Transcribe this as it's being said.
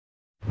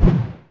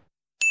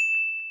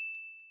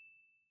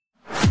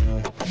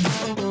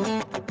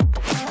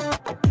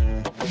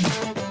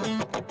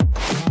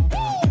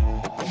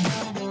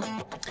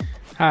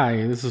Hi,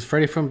 this is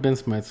Freddie from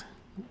BIMsmith,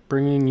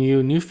 bringing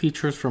you new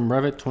features from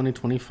Revit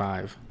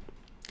 2025.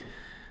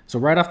 So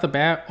right off the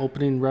bat,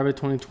 opening Revit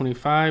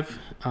 2025,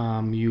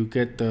 you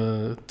get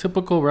the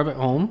typical Revit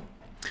Home,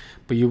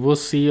 but you will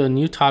see a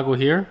new toggle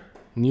here,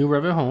 new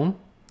Revit Home.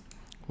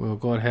 We'll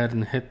go ahead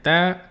and hit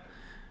that.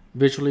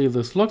 Visually,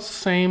 this looks the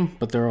same,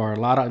 but there are a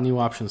lot of new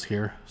options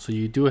here. So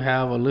you do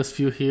have a list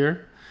view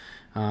here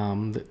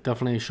that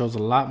definitely shows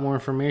a lot more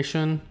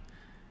information.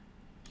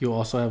 You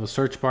also have a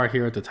search bar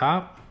here at the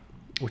top,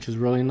 which is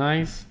really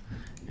nice,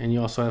 and you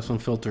also have some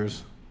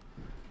filters.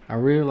 I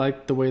really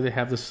like the way they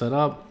have this set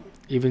up,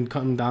 even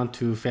coming down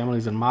to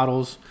families and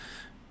models.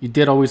 You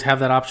did always have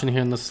that option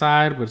here on the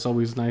side, but it's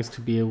always nice to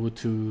be able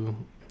to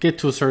get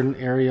to a certain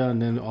area and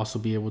then also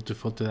be able to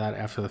filter that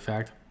after the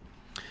fact.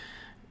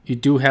 You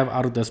do have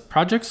Autodesk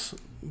projects.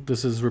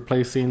 This is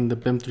replacing the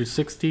BIM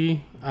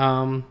 360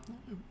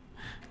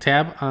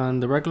 tab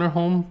on the regular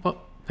home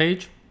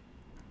page.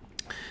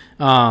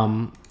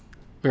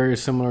 Very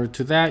similar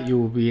to that, you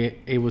will be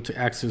able to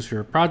access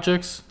your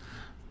projects,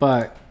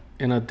 but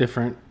in a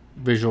different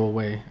visual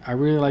way. I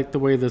really like the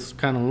way this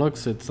kind of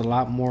looks. It's a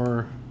lot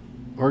more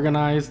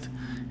organized.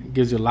 It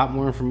gives you a lot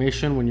more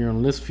information. When you're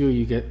in list view,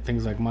 you get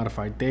things like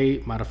modified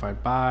date,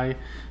 modified by,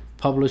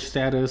 published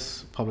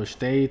status, published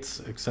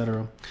dates,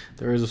 etc.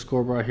 There is a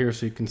scoreboard here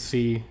so you can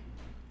see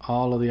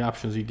all of the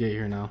options you get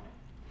here now.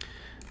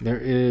 There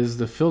is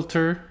the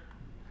filter,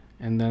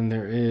 and then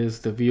there is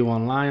the view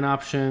online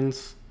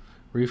options,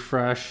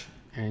 refresh,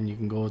 and you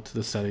can go to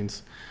the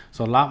settings.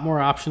 So a lot more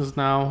options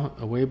now,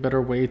 a way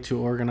better way to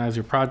organize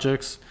your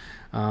projects.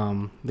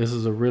 This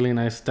is a really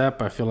nice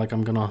step. I feel like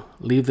I'm gonna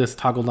leave this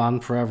toggled on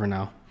forever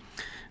now.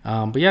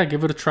 But yeah,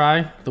 give it a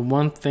try. The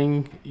one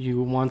thing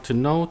you want to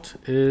note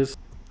is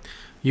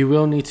you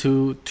will need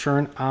to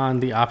turn on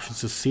the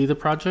options to see the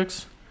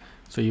projects.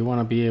 So you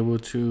want to be able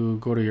to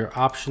go to your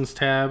options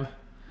tab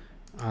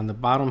on the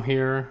bottom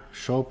here,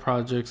 show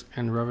projects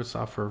and Revit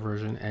software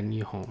version and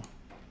new home.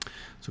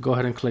 So go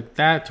ahead and click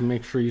that to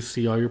make sure you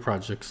see all your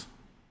projects.